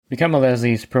Become a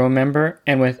Leslie's Pro member,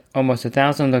 and with almost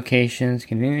 1,000 locations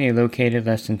conveniently located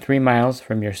less than 3 miles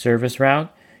from your service route,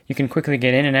 you can quickly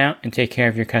get in and out and take care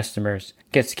of your customers.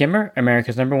 Get Skimmer,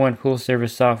 America's #1 pool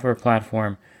service software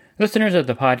platform. Listeners of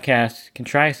the podcast can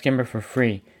try Skimmer for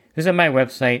free. Visit my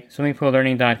website,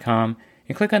 swimmingpoollearning.com,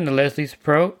 and click on the Leslie's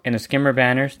Pro and the Skimmer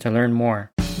banners to learn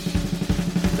more.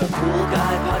 The Pool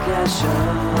Guy Podcast Show.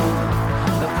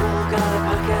 The Pool Guy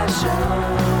Podcast Show.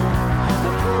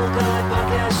 The Pool Guy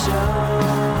Podcast Show.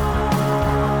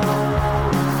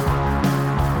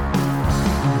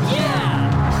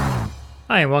 Yeah!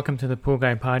 Hi, and welcome to the Pool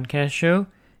Guy Podcast Show.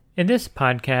 In this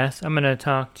podcast, I'm going to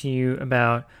talk to you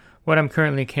about what I'm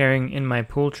currently carrying in my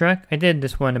pool truck. I did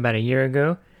this one about a year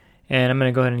ago, and I'm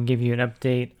going to go ahead and give you an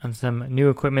update on some new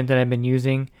equipment that I've been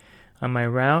using on my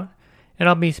route. And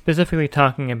I'll be specifically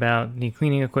talking about the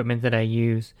cleaning equipment that I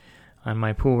use on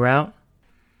my pool route.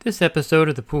 This episode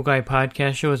of the Pool Guy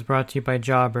Podcast Show is brought to you by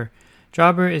Jobber.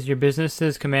 Jobber is your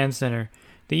business's command center.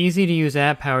 The easy-to-use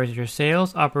app powers your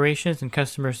sales, operations, and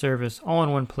customer service all in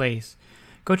one place.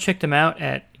 Go check them out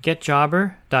at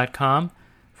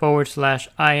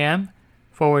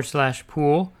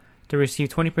getjobber.com/IM/pool to receive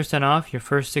 20% off your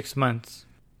first 6 months.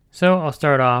 So I'll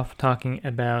start off talking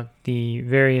about the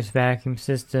various vacuum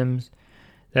systems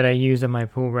that I use on my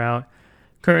pool route.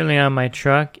 Currently on my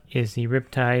truck is the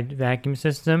Riptide vacuum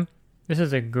system. This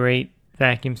is a great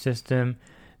vacuum system.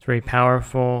 It's very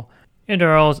powerful, and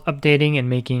they're always updating and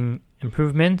making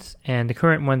improvements. And the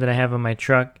current one that I have on my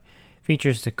truck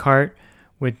features the cart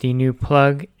with the new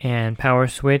plug and power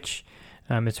switch.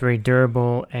 It's very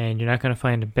durable, and you're not going to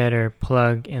find a better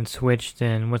plug and switch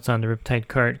than what's on the Riptide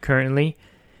cart currently.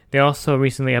 They also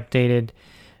recently updated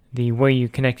the way you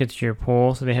connect it to your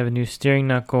pole. So they have a new steering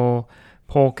knuckle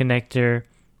pole connector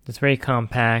that's very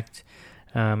compact.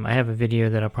 I have a video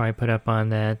that I'll probably put up on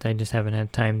that. I just haven't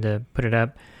had time to put it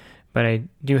up, but I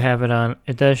do have it on.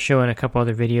 It does show in a couple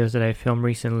other videos that I filmed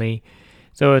recently.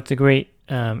 So it's a great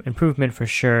improvement for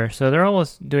sure. So they're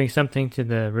always doing something to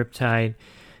the Riptide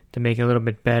to make it a little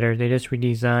bit better. They just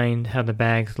redesigned how the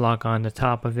bags lock on the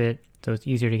top of it, so it's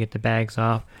easier to get the bags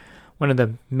off. One of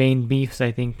the main beefs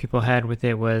I think people had with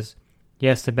it was,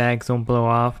 yes, the bags don't blow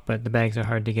off, but the bags are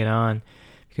hard to get on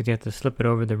because you have to slip it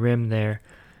over the rim there.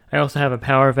 I also have a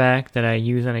power vac that I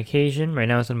use on occasion. Right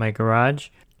now it's in my garage,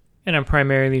 and I'm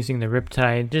primarily using the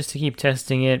Riptide just to keep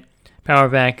testing it. Power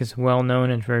vac is well known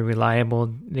and very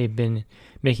reliable. They've been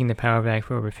making the power vac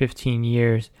for over 15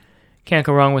 years. Can't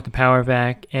go wrong with the power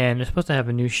vac, and they're supposed to have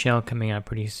a new shell coming out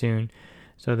pretty soon.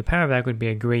 So the power vac would be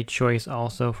a great choice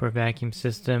also for a vacuum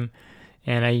system.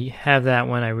 And I have that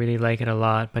one. I really like it a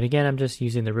lot. But again, I'm just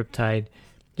using the Riptide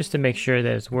just to make sure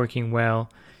that it's working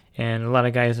well. And a lot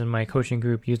of guys in my coaching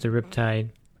group use the Riptide.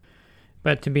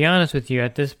 But to be honest with you,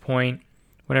 at this point,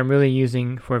 what I'm really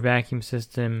using for a vacuum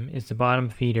system is the bottom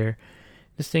feeder.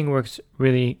 This thing works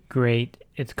really great.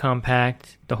 It's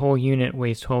compact. The whole unit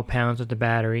weighs 12 pounds with the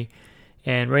battery.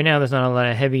 And right now there's not a lot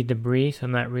of heavy debris, so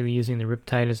I'm not really using the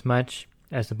Riptide as much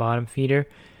as the bottom feeder.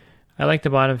 I like the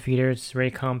bottom feeder. It's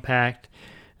very compact.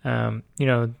 I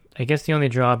guess the only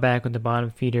drawback with the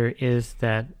bottom feeder is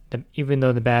that even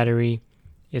though the battery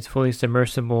is fully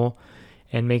submersible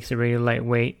and makes it really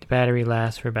lightweight, the battery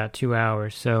lasts for about 2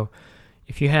 hours. So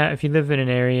if you live in an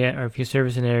area, or if you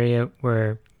service an area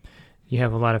where you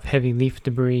have a lot of heavy leaf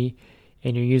debris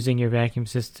and you're using your vacuum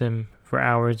system for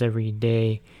hours every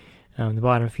day, the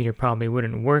bottom feeder probably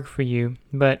wouldn't work for you.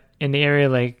 But in the area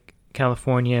like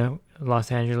California,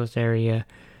 Los Angeles area,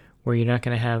 where you're not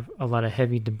going to have a lot of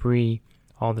heavy debris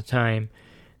all the time,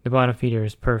 the bottom feeder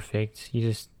is perfect. You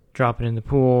just drop it in the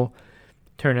pool,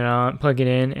 turn it on, plug it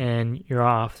in, and you're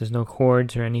off. There's no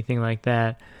cords or anything like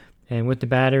that. And with the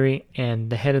battery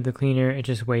and the head of the cleaner, it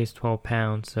just weighs 12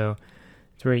 pounds. So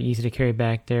it's very easy to carry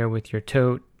back there with your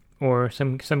tote, or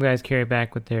some guys carry it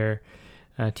back with their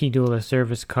T-Dula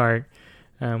service cart.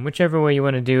 Whichever way you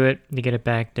want to do it to get it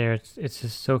back there, it's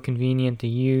just so convenient to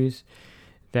use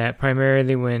that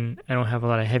primarily when I don't have a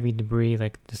lot of heavy debris,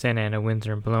 like the Santa Ana winds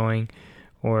are blowing,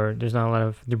 or there's not a lot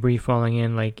of debris falling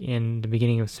in like in the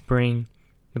beginning of spring,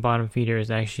 the bottom feeder is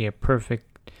actually a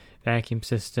perfect vacuum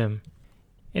system.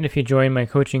 And if you join my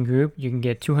coaching group, you can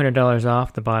get $200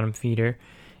 off the bottom feeder.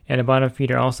 And the bottom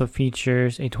feeder also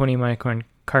features a 20 micron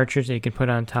cartridge that you can put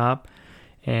on top,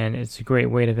 and it's a great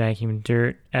way to vacuum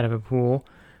dirt out of a pool.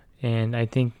 And I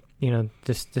think,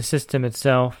 the system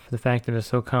itself, the fact that it's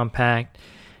so compact,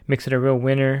 makes it a real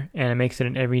winner, and it makes it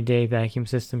an everyday vacuum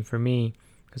system for me,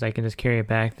 because I can just carry it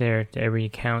back there to every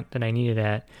account that I need it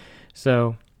at.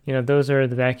 So, those are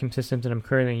the vacuum systems that I'm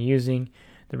currently using.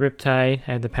 The Riptide,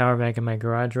 I have the power vac in my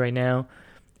garage right now,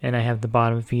 and I have the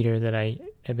bottom feeder that I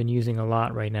I've been using a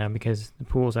lot right now because the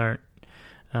pools aren't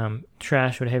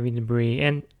trash with heavy debris.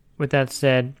 And with that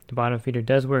said, the bottom feeder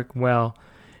does work well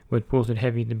with pools with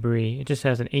heavy debris. It just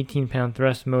has an 18-pound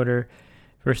thrust motor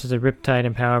versus a Riptide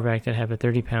and Power Vac that have a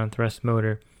 30-pound thrust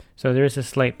motor. So there is a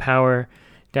slight power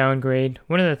downgrade.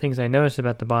 One of the things I noticed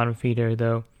about the bottom feeder,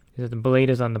 though, is that the blade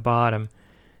is on the bottom.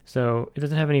 So it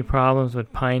doesn't have any problems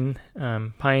with pine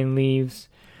leaves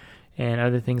and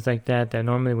other things like that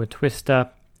normally would twist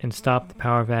up and stop the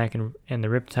Power Vac and the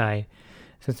Riptide.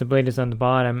 Since the blade is on the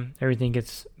bottom, everything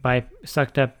gets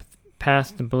sucked up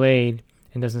past the blade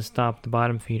and doesn't stop the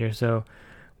bottom feeder. So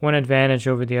one advantage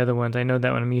over the other ones, I know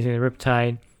that when I'm using the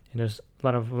Riptide and there's a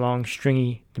lot of long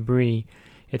stringy debris,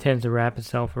 it tends to wrap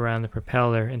itself around the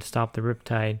propeller and stop the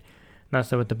Riptide. Not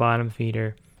so with the bottom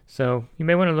feeder. So you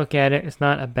may want to look at it. It's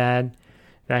not a bad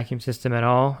vacuum system at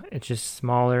all. It's just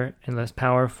smaller and less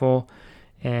powerful.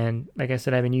 And like I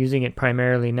said, I've been using it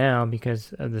primarily now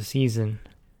because of the season.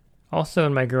 Also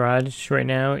in my garage right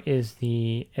now is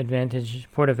the Advantage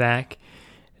PortaVac.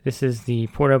 This is the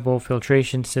portable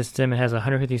filtration system. It has a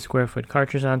 150 square foot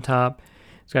cartridge on top.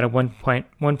 It's got a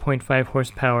 1.5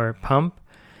 horsepower pump,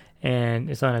 and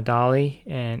it's on a dolly,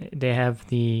 and they have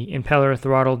the impeller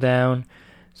throttle down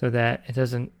so that it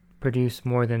doesn't produce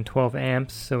more than 12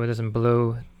 amps, so it doesn't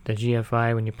blow the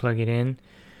GFI when you plug it in,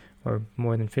 or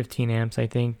more than 15 amps, I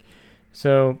think.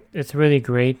 So it's really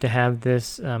great to have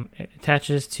this. It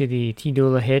attaches to the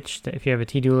T-Dula hitch. If you have a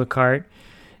T-Dula cart,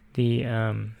 the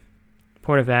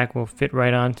PortaVac will fit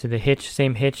right onto the hitch,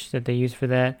 same hitch that they use for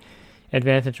that.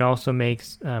 Advantage also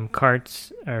makes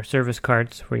carts or service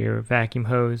carts for your vacuum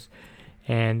hose,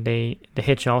 and the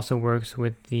hitch also works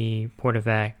with the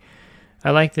PortaVac.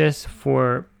 I like this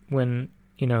for when,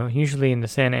 usually in the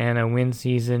Santa Ana wind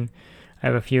season, I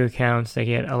have a few accounts that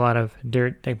get a lot of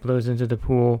dirt that blows into the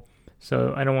pool,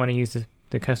 so I don't want to use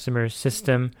the customer's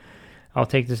system. I'll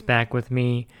take this back with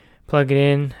me, plug it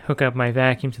in, hook up my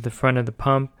vacuum to the front of the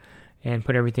pump, and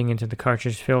put everything into the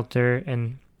cartridge filter,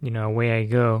 and away I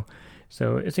go.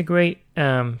 So it's a great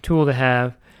tool to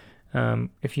have.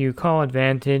 If you call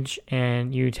Advantage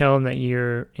and you tell them that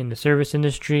you're in the service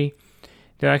industry,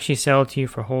 they'll actually sell it to you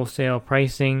for wholesale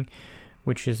pricing,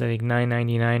 which is I think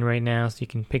 $9.99 right now, so you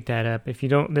can pick that up. If you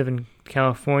don't live in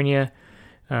California,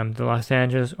 the Los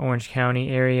Angeles, Orange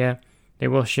County area, they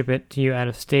will ship it to you out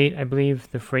of state. I believe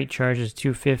the freight charge is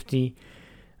 $250.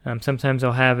 Sometimes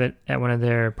they'll have it at one of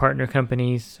their partner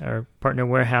companies or partner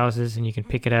warehouses, and you can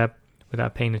pick it up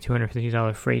without paying the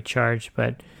 $250 freight charge.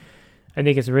 But I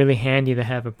think it's really handy to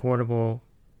have a portable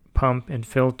pump and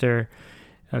filter.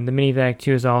 The MiniVac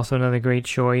 2 is also another great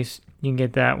choice. You can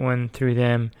get that one through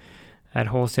them at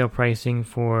wholesale pricing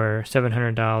for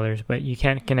 $700, but you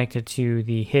can't connect it to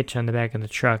the hitch on the back of the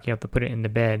truck. You have to put it in the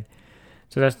bed.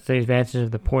 So that's the advantage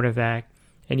of the PortaVac.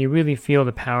 And you really feel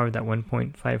the power of that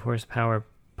 1.5 horsepower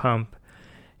pump.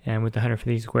 And with the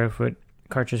 150 square foot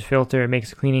cartridge filter, it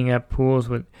makes cleaning up pools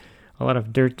with a lot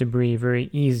of dirt debris very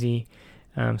easy.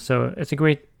 So it's a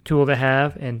great tool to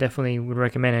have, and definitely would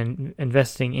recommend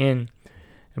investing in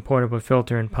a portable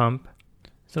filter and pump.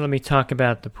 So let me talk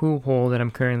about the pool pole that I'm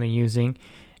currently using.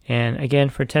 And again,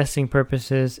 for testing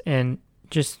purposes, and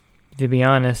just to be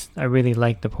honest, I really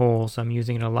like the pole, so I'm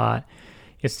using it a lot.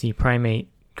 It's the Primate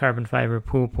carbon fiber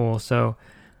pool pole. So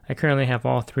I currently have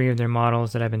all three of their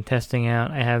models that I've been testing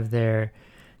out. I have their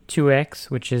 2X,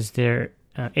 which is their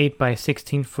 8 by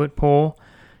 16 foot pole.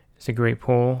 It's a great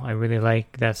pole. I really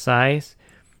like that size.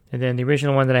 And then the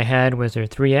original one that I had was their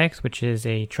 3X, which is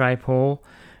a tri-pole,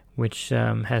 which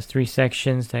has three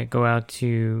sections that go out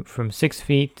to from 6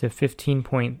 feet to 15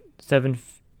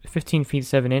 feet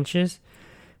 7 inches,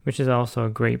 which is also a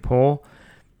great pole.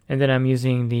 And then I'm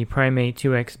using the Primate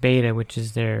 2X Beta, which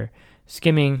is their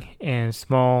skimming and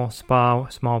small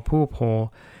pool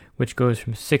pole, which goes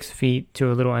from 6 feet to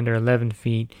a little under 11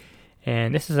 feet.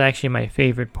 And this is actually my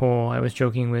favorite pole. I was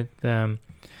joking with the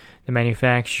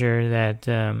manufacturer that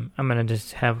I'm going to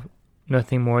just have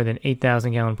nothing more than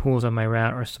 8,000 gallon pools on my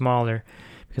route or smaller,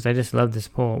 because I just love this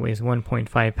pole. It weighs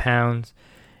 1.5 pounds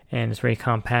and it's very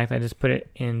compact. I just put it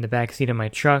in the back seat of my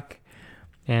truck,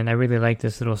 and I really like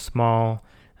this little small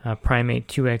Primate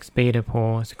 2X Beta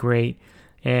pole. It's great.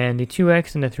 And the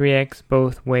 2X and the 3X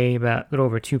both weigh about a little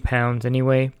over 2 pounds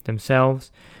anyway themselves,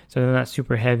 so they're not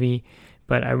super heavy.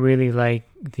 But I really like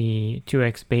the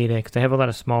 2X Beta because I have a lot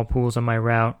of small pools on my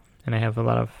route, and I have a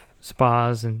lot of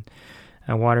spas and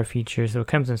water features, so it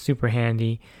comes in super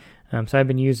handy. So I've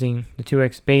been using the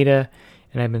 2X Beta,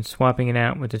 and I've been swapping it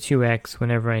out with the 2X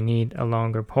whenever I need a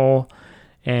longer pole.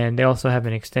 And they also have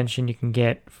an extension you can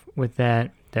get with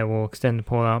that will extend the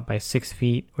pole out by 6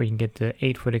 feet, or you can get the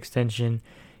 8-foot extension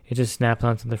it just snaps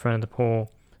onto the front of the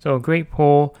pole. So a great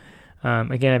pole.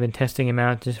 Again, I've been testing them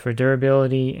out just for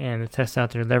durability and to test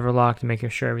out their lever lock to make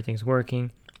sure everything's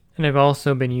working. And I've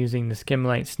also been using the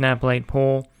Skimlite Snap-Lite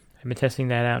pole. I've been testing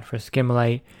that out for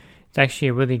Skimlite. It's actually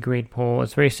a really great pole.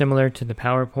 It's very similar to the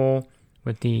power pole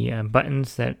with the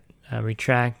buttons that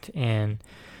retract and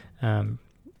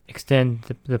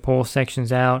extend the pole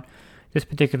sections out. This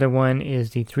particular one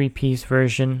is the 3-piece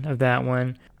version of that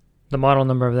one. The model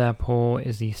number of that pole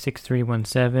is the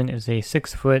 6317. It's a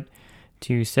 6-foot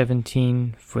to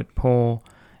 17-foot pole,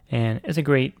 and it's a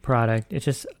great product. It's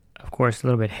just, of course, a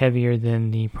little bit heavier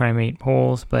than the Primate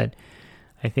poles, but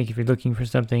I think if you're looking for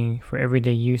something for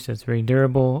everyday use that's very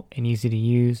durable and easy to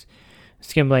use,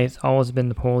 Skimlite's always been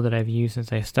the pole that I've used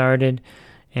since I started,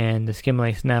 and the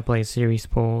Skimlite Snap-Lite series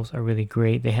poles are really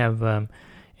great. They have an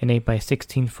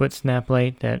 8x16-foot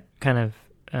Snap-Lite that kind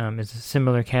of is a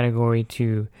similar category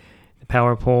to the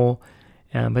power pole,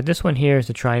 but this one here is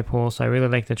a tri-pole, so I really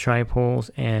like the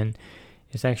tri-poles, and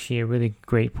it's actually a really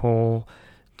great pole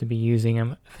to be using.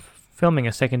 I'm filming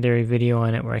a secondary video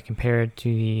on it where I compare it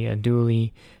to the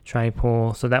dually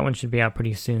tri-pole, so that one should be out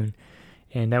pretty soon,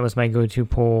 and that was my go-to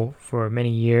pole for many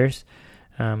years.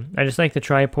 I just like the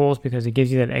tri-poles because it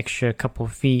gives you that extra couple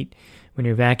feet when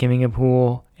you're vacuuming a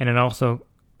pool, and it also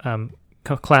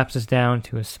collapses down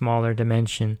to a smaller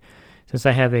dimension. Since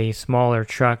I have a smaller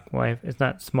truck, well, it's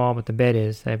not small, but the bed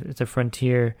is. It's a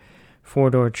Frontier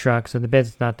 4-door truck, so the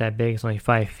bed's not that big. It's only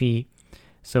 5 feet.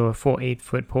 So a full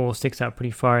 8-foot pole sticks out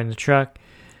pretty far in the truck.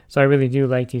 So I really do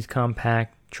like these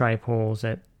compact tri-poles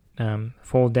that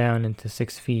fold down into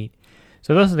 6 feet.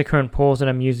 So those are the current poles that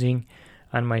I'm using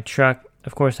on my truck.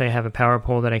 Of course, I have a power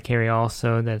pole that I carry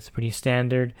also that's pretty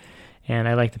standard, and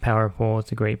I like the power pole.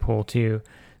 It's a great pole too.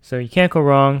 So you can't go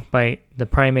wrong by the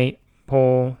Primate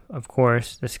pole, of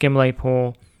course, the Skimlite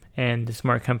pole, and the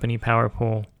Smart Company power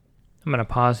pole. I'm going to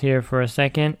pause here for a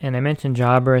second, and I mentioned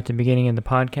Jobber at the beginning of the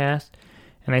podcast,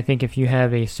 and I think if you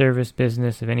have a service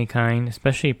business of any kind,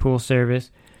 especially pool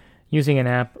service, using an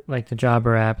app like the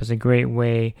Jobber app is a great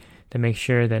way to make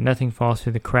sure that nothing falls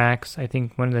through the cracks. I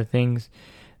think one of the things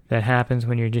that happens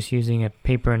when you're just using a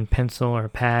paper and pencil or a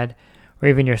pad, or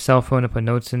even your cell phone to put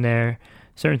notes in there,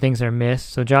 certain things are missed.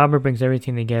 So Jobber brings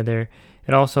everything together.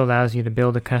 It also allows you to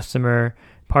bill the customer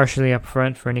partially up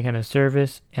front for any kind of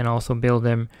service, and also bill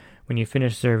them when you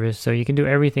finish service. So you can do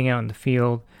everything out in the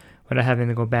field without having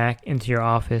to go back into your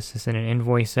office to send an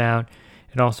invoice out.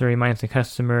 It also reminds the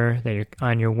customer that you're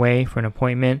on your way for an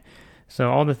appointment. So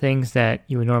all the things that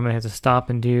you would normally have to stop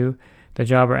and do, the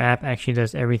Jobber app actually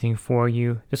does everything for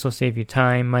you. This will save you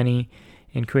time, money,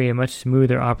 and create a much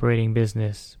smoother operating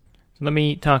business. So let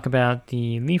me talk about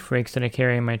the leaf rakes that I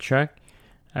carry in my truck.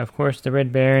 Of course, the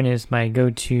Red Baron is my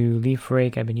go-to leaf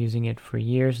rake. I've been using it for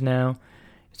years now.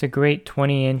 It's a great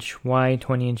 20-inch wide,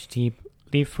 20-inch deep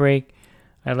leaf rake.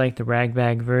 I like the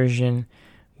ragbag version,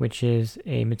 which is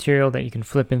a material that you can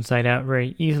flip inside out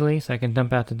very easily, so I can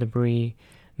dump out the debris,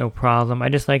 no problem. I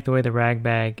just like the way the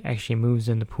ragbag actually moves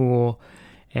in the pool,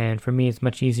 and for me it's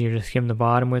much easier to skim the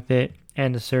bottom with it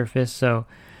and the surface, so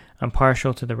I'm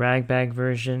partial to the ragbag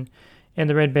version. And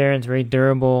the Red Baron's very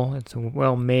durable. It's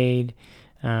well made.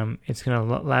 It's going to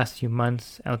last a few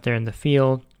months out there in the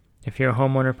field. If you're a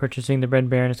homeowner purchasing the Red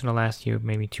Baron, it's going to last you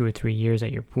maybe 2 or 3 years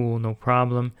at your pool, no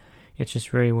problem. It's just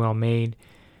very well made.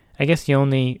 I guess the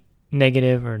only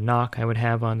negative or knock I would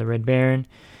have on the Red Baron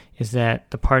is that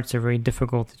the parts are very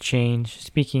difficult to change.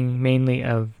 Speaking mainly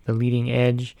of the leading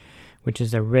edge, which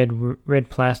is a red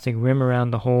plastic rim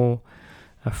around the whole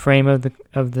frame of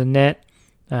the net.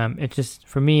 It just,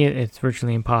 for me, it's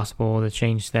virtually impossible to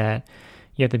change that.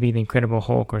 You have to be the Incredible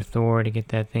Hulk or Thor to get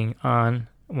that thing on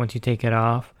once you take it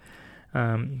off.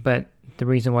 But the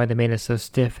reason why they made it so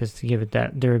stiff is to give it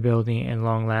that durability and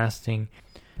long lasting.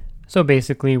 So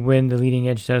basically, when the leading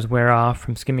edge does wear off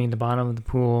from skimming the bottom of the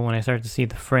pool, when I start to see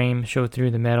the frame show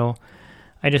through the metal,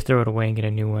 I just throw it away and get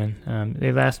a new one.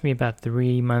 They last me about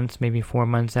 3 months, maybe 4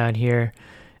 months out here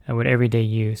with everyday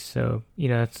use. So,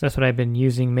 that's what I've been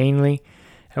using mainly.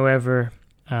 However,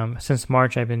 since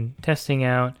March, I've been testing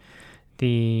out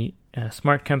the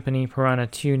Smart Company Piranha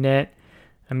 2 net.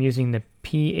 I'm using the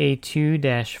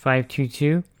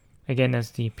PA2-522. Again,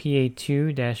 that's the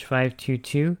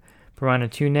PA2-522 Piranha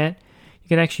 2 net. You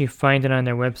can actually find it on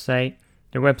their website.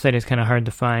 Their website is kind of hard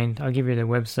to find. I'll give you the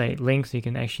website link so you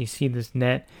can actually see this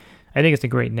net. I think it's a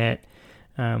great net.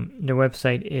 Their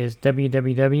website is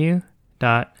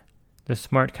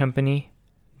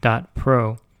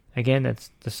www.thesmartcompany.pro. Again, that's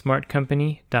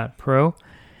thesmartcompany.pro.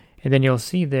 And then you'll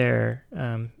see their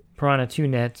Piranha 2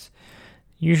 nets.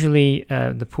 Usually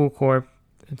the Pool Corp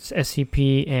it's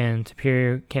SCP and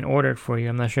Superior can order it for you.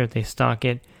 I'm not sure if they stock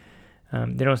it.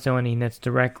 They don't sell any nets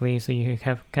directly, so you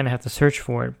kind of have to search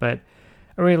for it. But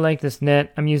I really like this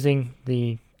net. I'm using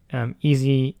the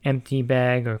easy empty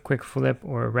bag or quick flip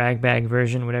or rag bag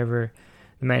version, whatever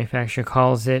the manufacturer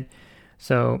calls it.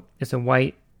 So it's a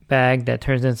white bag that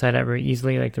turns inside out very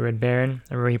easily, like the Red Baron.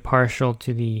 I'm very partial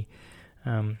to the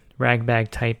rag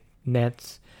bag type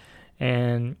nets.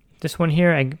 And this one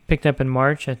here I picked up in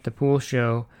March at the pool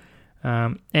show,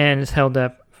 and it's held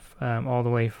up all the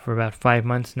way for about 5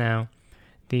 months now.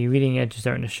 The leading edge is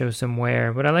starting to show some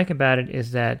wear. What I like about it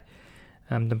is that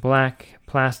the black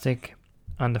plastic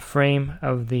on the frame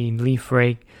of the leaf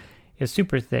rake is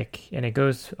super thick, and it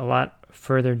goes a lot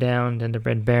further down than the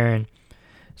Red Baron.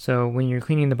 So when you're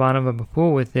cleaning the bottom of a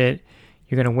pool with it,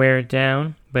 you're going to wear it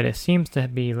down, but it seems to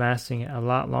be lasting a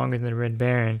lot longer than the Red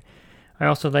Baron. I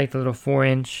also like the little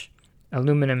 4-inch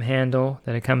aluminum handle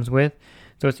that it comes with,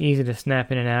 so it's easy to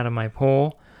snap in and out of my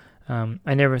pole.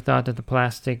 I never thought that the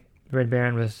plastic Red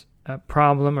Baron was a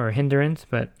problem or a hindrance,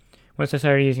 but once I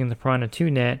started using the Piranha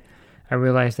 2 net, I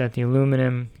realized that the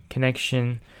aluminum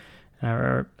connection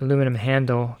or aluminum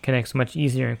handle connects much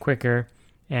easier and quicker,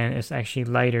 and it's actually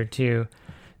lighter too.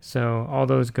 So all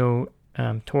those go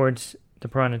towards the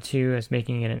Piranha 2 as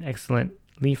making it an excellent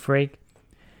leaf rake.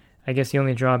 I guess the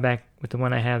only drawback with the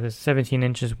one I have is 17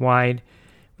 inches wide,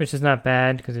 which is not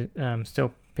bad because it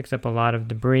still picks up a lot of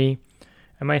debris.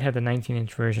 I might have the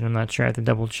 19-inch version. I'm not sure. I have to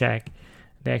double check.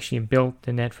 They actually built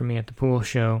the net for me at the pool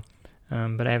show,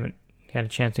 but I haven't had a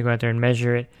chance to go out there and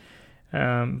measure it.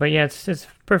 But yeah, it's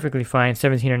perfectly fine.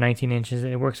 17 or 19 inches.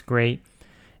 It works great,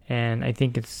 and I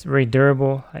think it's very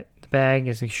durable. The bag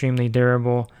is extremely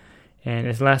durable, and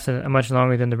it's lasted much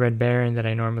longer than the Red Baron that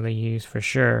I normally use for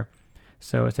sure.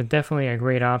 So it's definitely a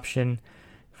great option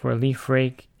for a leaf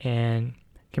rake, and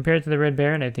compared to the Red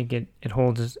Baron, I think it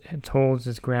holds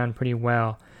its ground pretty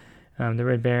well. The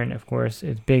Red Baron, of course,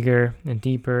 is bigger and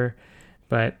deeper,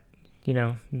 but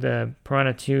the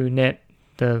Piranha 2 net,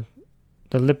 the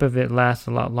lip of it lasts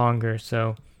a lot longer.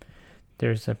 So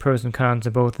there's pros and cons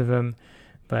of both of them,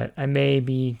 but I may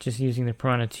be just using the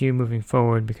Piranha 2 moving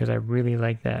forward because I really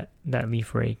like that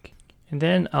leaf rake. And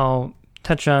then I'll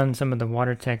touch on some of the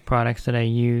WaterTech products that I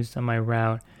use on my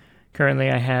route. Currently,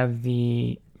 I have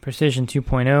the Precision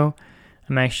 2.0.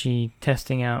 I'm actually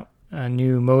testing out a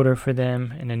new motor for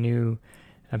them and a new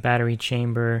battery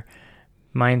chamber.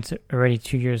 Mine's already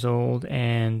 2 years old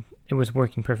and it was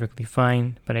working perfectly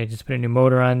fine, but I just put a new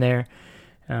motor on there.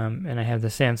 And I have the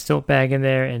sand silt bag in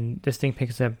there, and this thing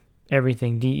picks up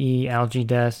everything: DE, algae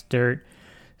dust, dirt.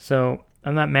 So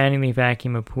I'm not manually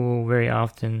vacuuming a pool very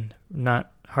often,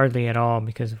 not hardly at all,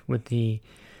 because with the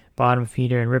bottom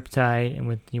feeder and Riptide and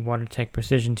with the WaterTech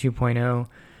Precision 2.0,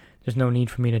 there's no need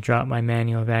for me to drop my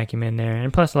manual vacuum in there.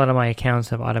 And plus, a lot of my accounts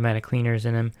have automatic cleaners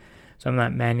in them, so I'm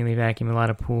not manually vacuuming a lot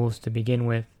of pools to begin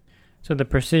with. So the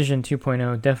Precision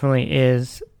 2.0 definitely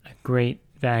is a great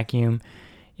vacuum.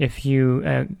 If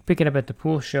you pick it up at the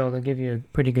pool show, they'll give you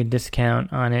a pretty good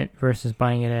discount on it versus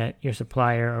buying it at your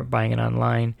supplier or buying it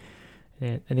online.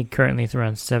 I think currently it's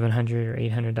around $700 or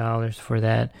 $800 for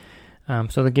that.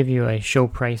 So they'll give you a show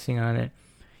pricing on it.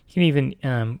 You can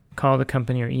even call the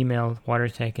company or email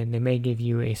WaterTech, and they may give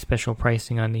you a special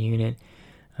pricing on the unit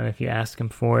if you ask them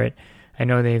for it. I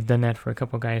know they've done that for a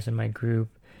couple guys in my group.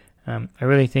 I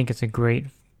really think it's a great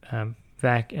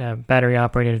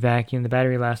battery-operated vacuum. The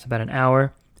battery lasts about an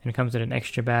hour, and it comes with an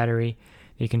extra battery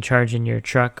that you can charge in your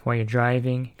truck while you're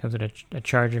driving. It comes with a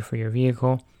charger for your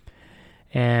vehicle.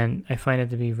 And I find it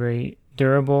to be very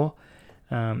durable.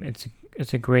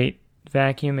 It's a great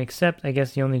vacuum, except I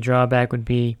guess the only drawback would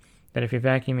be that if you're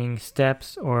vacuuming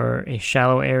steps or a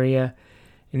shallow area,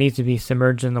 it needs to be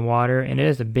submerged in the water, and it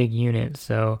is a big unit,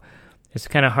 so it's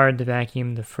kind of hard to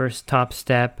vacuum the first top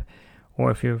step,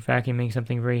 or if you're vacuuming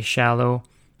something very shallow,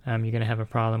 you're going to have a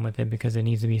problem with it because it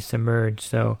needs to be submerged.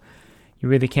 So you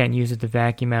really can't use it to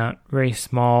vacuum out very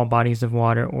small bodies of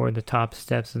water or the top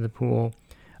steps of the pool.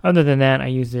 Other than that, I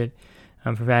use it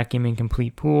for vacuuming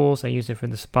complete pools. I use it for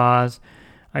the spas.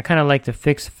 I kind of like the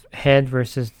fixed head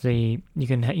versus you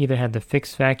can either have the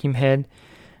fixed vacuum head,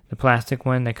 the plastic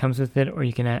one that comes with it, or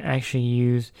you can actually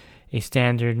use a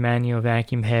standard manual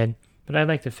vacuum head. But I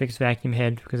like the fixed vacuum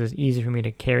head because it's easy for me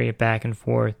to carry it back and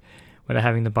forth without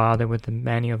having to bother with the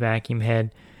manual vacuum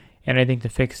head. And I think the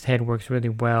fixed head works really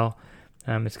well.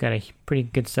 It's got a pretty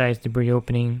good sized debris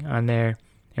opening on there.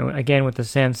 And again, with the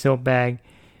sand silt bag,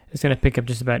 it's going to pick up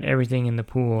just about everything in the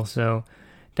pool. So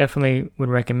definitely would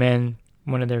recommend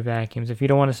one of their vacuums. If you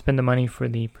don't want to spend the money for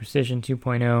the Precision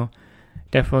 2.0,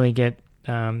 definitely get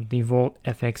the Volt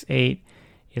FX8.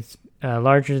 It's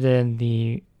larger than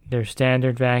their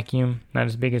standard vacuum, not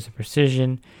as big as the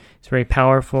Precision. It's very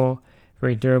powerful,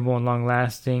 very durable and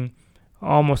long-lasting.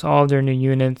 Almost all of their new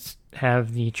units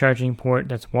have the charging port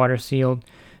that's water sealed,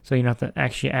 so you don't have to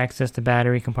actually access the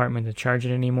battery compartment to charge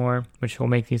it anymore, which will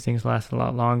make these things last a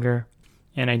lot longer.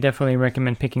 And I definitely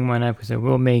recommend picking one up because it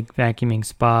will make vacuuming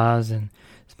spas and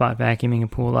spot vacuuming a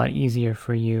pool a lot easier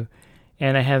for you.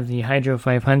 And I have the Hydro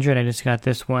 500. I just got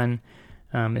this one.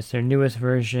 It's their newest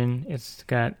version. It's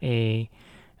got a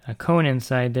cone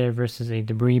inside there versus a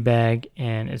debris bag,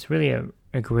 and it's really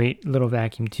a great little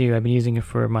vacuum too. I've been using it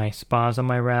for my spas on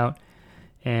my route,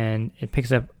 and it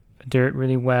picks up dirt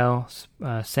really well,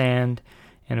 sand,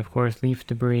 and of course leaf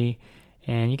debris.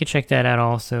 And you can check that out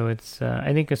also. It's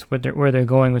I think it's where they're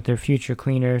going with their future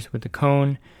cleaners with the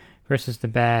cone versus the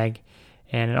bag.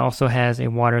 And it also has a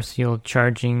water sealed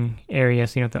charging area,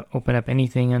 so you don't have to open up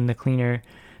anything on the cleaner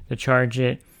to charge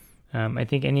it. I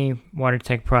think any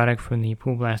WaterTech product from the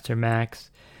Pool Blaster Max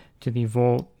to the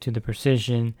Volt to the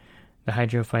Precision, the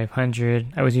Hydro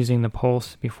 500. I was using the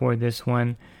Pulse before this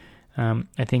one.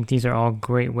 I think these are all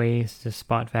great ways to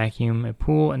spot vacuum a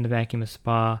pool and to vacuum a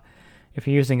spa. If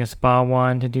you're using a spa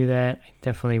wand to do that, I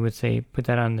definitely would say put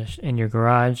that in your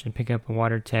garage and pick up a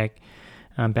WaterTech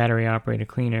battery operated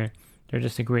cleaner. They're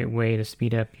just a great way to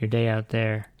speed up your day out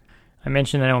there. I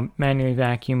mentioned I don't manually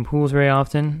vacuum pools very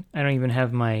often. I don't even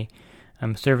have my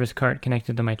service cart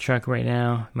connected to my truck right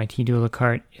now. My T-Dula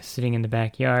cart is sitting in the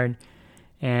backyard.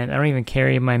 And I don't even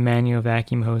carry my manual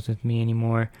vacuum hose with me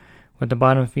anymore. With the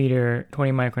bottom feeder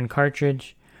 20 micron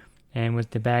cartridge, and with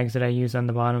the bags that I use on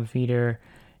the bottom feeder,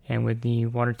 and with the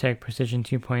WaterTech Precision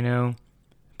 2.0,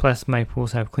 plus my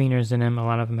pools have cleaners in them. A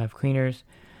lot of them have cleaners.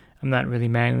 I'm not really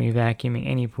manually vacuuming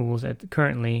any pools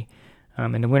currently.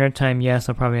 In the wintertime, yes,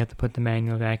 I'll probably have to put the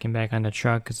manual vacuum back on the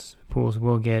truck because pools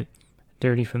will get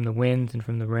dirty from the winds and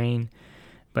from the rain.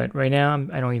 But right now,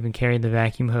 I don't even carry the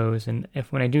vacuum hose. And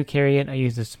when I do carry it, I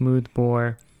use the smooth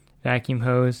bore vacuum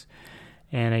hose,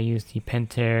 and I use the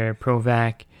Pentair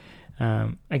ProVac.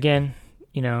 Again,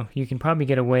 you can probably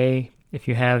get away if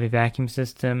you have a vacuum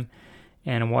system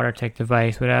and a WaterTech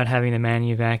device without having to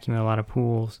manually vacuum a lot of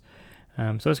pools.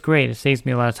 So it's great. It saves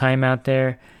me a lot of time out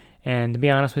there. And to be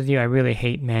honest with you, I really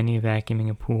hate manually vacuuming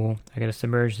a pool. I got to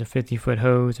submerge the 50-foot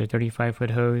hose or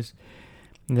 35-foot hose.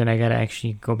 And then I got to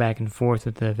actually go back and forth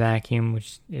with the vacuum,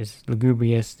 which is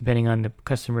lugubrious depending on the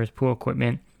customer's pool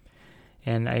equipment.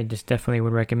 And I just definitely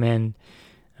would recommend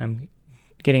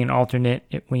getting an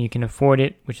alternate when you can afford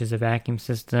it, which is a vacuum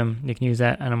system. You can use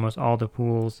that on almost all the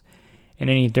pools. And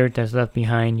any dirt that's left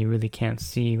behind, you really can't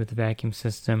see with the vacuum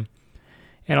system.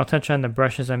 And I'll touch on the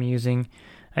brushes I'm using.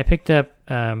 I picked up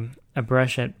a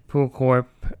brush at Pool Corp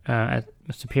at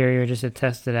Superior just to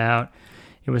test it out.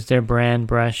 It was their brand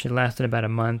brush. It lasted about a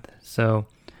month, so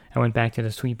I went back to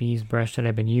the Sweet Bees brush that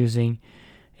I've been using.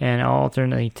 And I'll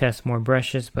alternately test more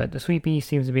brushes, but the Sweet Bee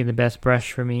seems to be the best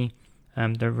brush for me.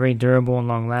 They're very durable and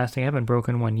long-lasting. I haven't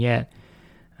broken one yet.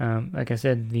 Like I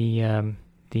said,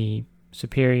 the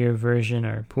Superior version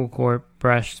or Pool Corp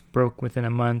brush broke within a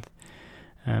month.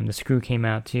 The screw came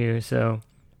out too, so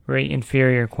very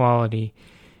inferior quality.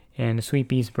 And the Sweet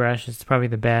Bees brush is probably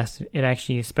the best. It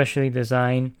actually is specially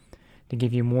designed to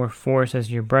give you more force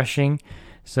as you're brushing.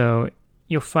 So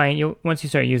you'll find once you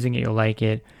start using it, you'll like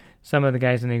it. Some of the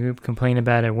guys in the group complain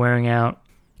about it wearing out.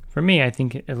 For me, I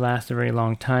think it lasts a very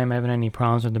long time. I haven't had any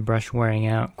problems with the brush wearing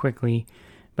out quickly.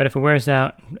 But if it wears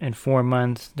out in 4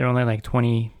 months, they're only like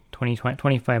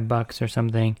 $25 or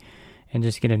something. And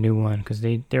just get a new one because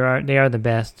they are the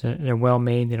best. They're well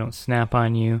made. They don't snap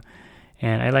on you,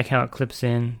 and I like how it clips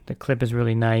in. The clip is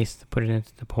really nice to put it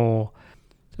into the pole.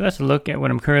 So that's a look at what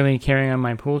I'm currently carrying on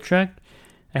my pool truck.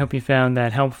 I hope you found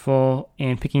that helpful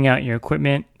in picking out your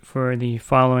equipment for the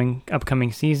following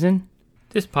upcoming season.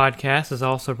 This podcast is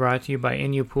also brought to you by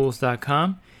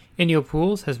InyoPools.com. Inyo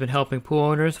Pools has been helping pool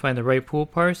owners find the right pool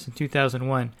parts since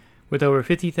 2001. With over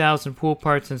 50,000 pool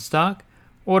parts in stock,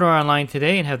 order online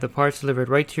today and have the parts delivered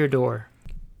right to your door.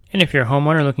 And if you're a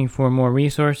homeowner looking for more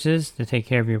resources to take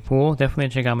care of your pool, definitely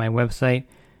check out my website,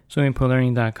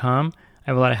 swimmingpoollearning.com. I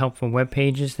have a lot of helpful web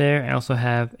pages there. I also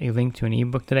have a link to an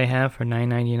ebook that I have for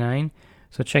 $9.99.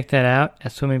 So check that out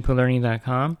at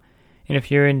swimmingpoollearning.com. And if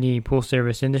you're in the pool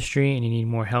service industry and you need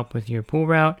more help with your pool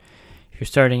route, if you're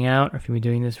starting out or if you've been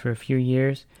doing this for a few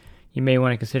years, you may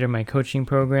want to consider my coaching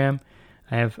program.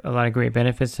 I have a lot of great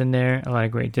benefits in there, a lot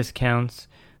of great discounts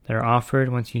that are offered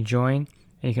once you join.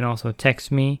 And you can also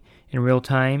text me in real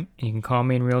time, and you can call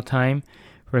me in real time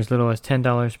for as little as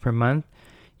 $10 per month.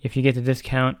 If you get the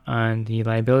discount on the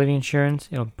liability insurance,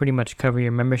 it'll pretty much cover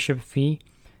your membership fee.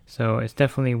 So it's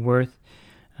definitely worth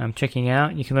checking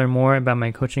out. You can learn more about my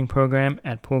coaching program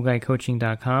at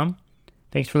poolguycoaching.com.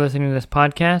 Thanks for listening to this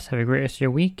podcast. Have a great rest of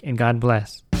your week, and God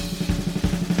bless. The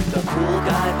Pool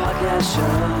Guy Podcast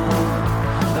Show.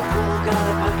 The Pool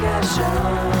Guy Podcast Show.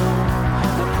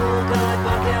 The Pool Guy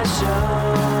Podcast Show.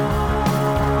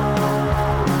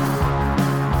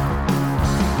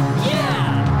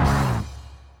 Yeah!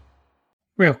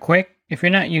 Real quick, if you're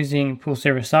not using pool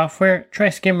service software, try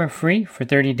Skimmer free for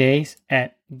 30 days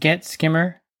at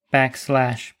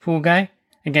getskimmer.com/poolguy.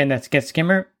 Again, that's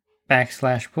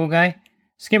getskimmer.com/poolguy.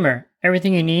 Skimmer,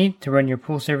 everything you need to run your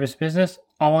pool service business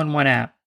all in one app.